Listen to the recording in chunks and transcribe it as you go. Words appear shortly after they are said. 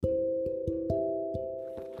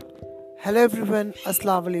Hello everyone,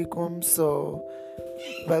 Assalamu alaikum.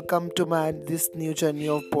 Welcome to my this new journey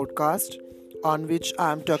of podcast on which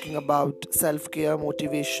I'm talking about self-care,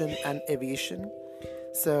 motivation and aviation.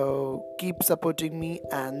 Keep supporting me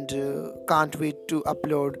and can't wait to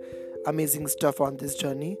upload amazing stuff on this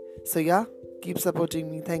journey. Keep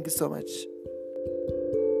supporting me. Thank you so much.